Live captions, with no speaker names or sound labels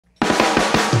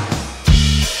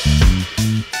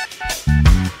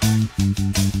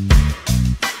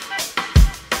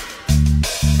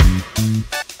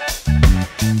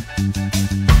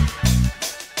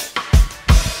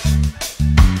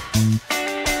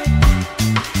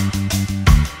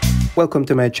Welcome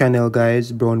to my channel,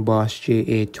 guys.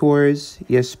 Brownbossjatours.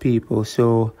 Yes, people.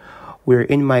 So we're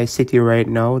in my city right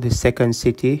now, the second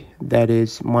city, that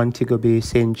is Montego Bay,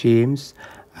 St. James,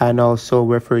 and also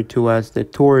referred to as the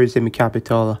tourism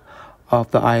capital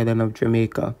of the island of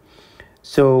Jamaica.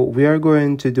 So we are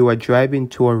going to do a driving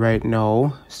tour right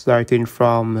now, starting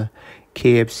from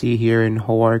KFC here in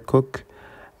Howard Cooke,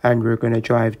 and we're going to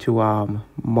drive to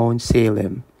Mount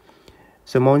Salem.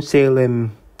 So Mount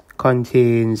Salem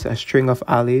contains a string of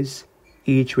alleys,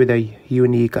 each with a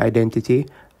unique identity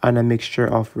and a mixture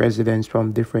of residents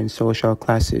from different social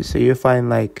classes. So you find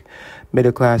like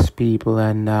middle class people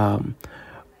and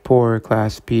poorer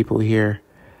class people here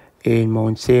in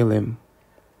Mount Salem.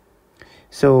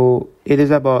 So it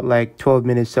is about like 12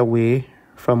 minutes away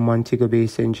from Montego Bay,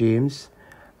 St. James,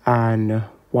 and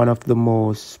one of the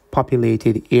most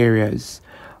populated areas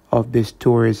of this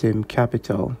tourism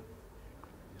capital.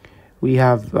 We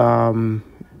have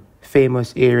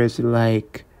famous areas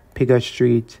like Pigott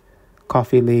Street,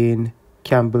 Coffee Lane,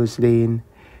 Campbell's Lane,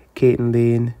 Caton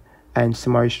Lane, and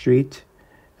Smart Street,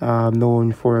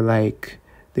 known for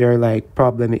they're like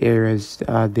problem areas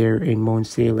there in Mount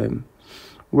Salem,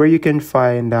 where you can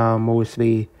find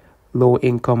mostly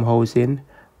low-income housing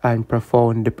and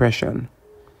profound depression.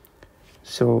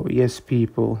 So yes,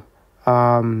 people,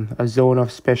 a zone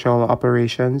of special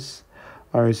operations,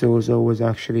 or ZOSO, was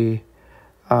actually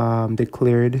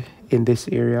declared in this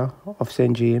area of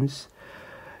St. James.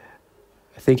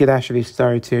 I think it actually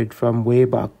started from way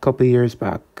back, a couple of years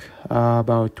back,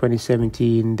 about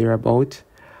 2017 thereabout.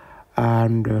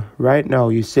 And right now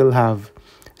you still have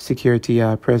security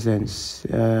presence.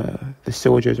 The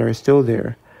soldiers are still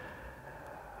there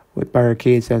with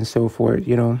barricades and so forth,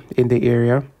 in the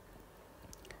area.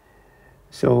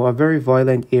 So a very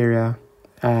violent area,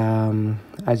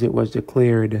 as it was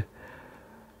declared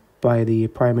by the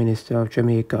Prime Minister of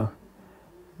Jamaica.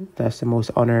 That's the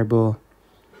Most Honorable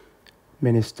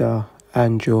Minister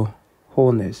Andrew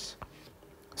Holness.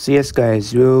 So yes,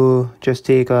 guys, we'll just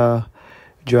take a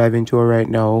driving tour right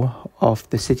now of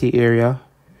the city area,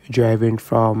 driving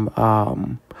from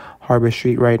Harbor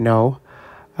Street right now,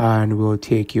 and we'll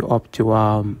take you up to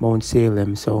Mount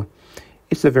Salem. So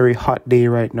it's a very hot day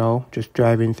right now, just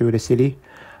driving through the city,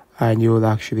 and you'll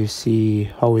actually see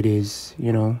how it is,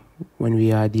 when we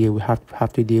have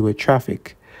to deal with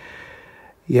traffic.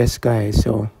 Yes, guys,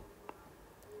 so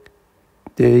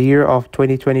the year of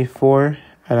 2024,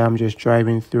 and I'm just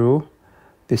driving through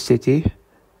the city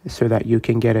so that you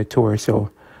can get a tour.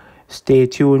 So stay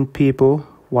tuned, people.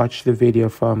 Watch the video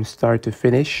from start to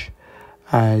finish,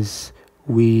 as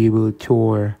we will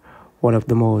tour one of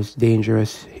the most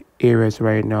dangerous areas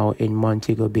right now in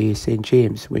Montego Bay, St.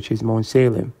 James, which is Mount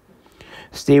Salem.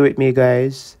 Stay with me,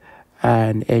 guys,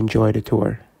 and enjoy the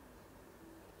tour.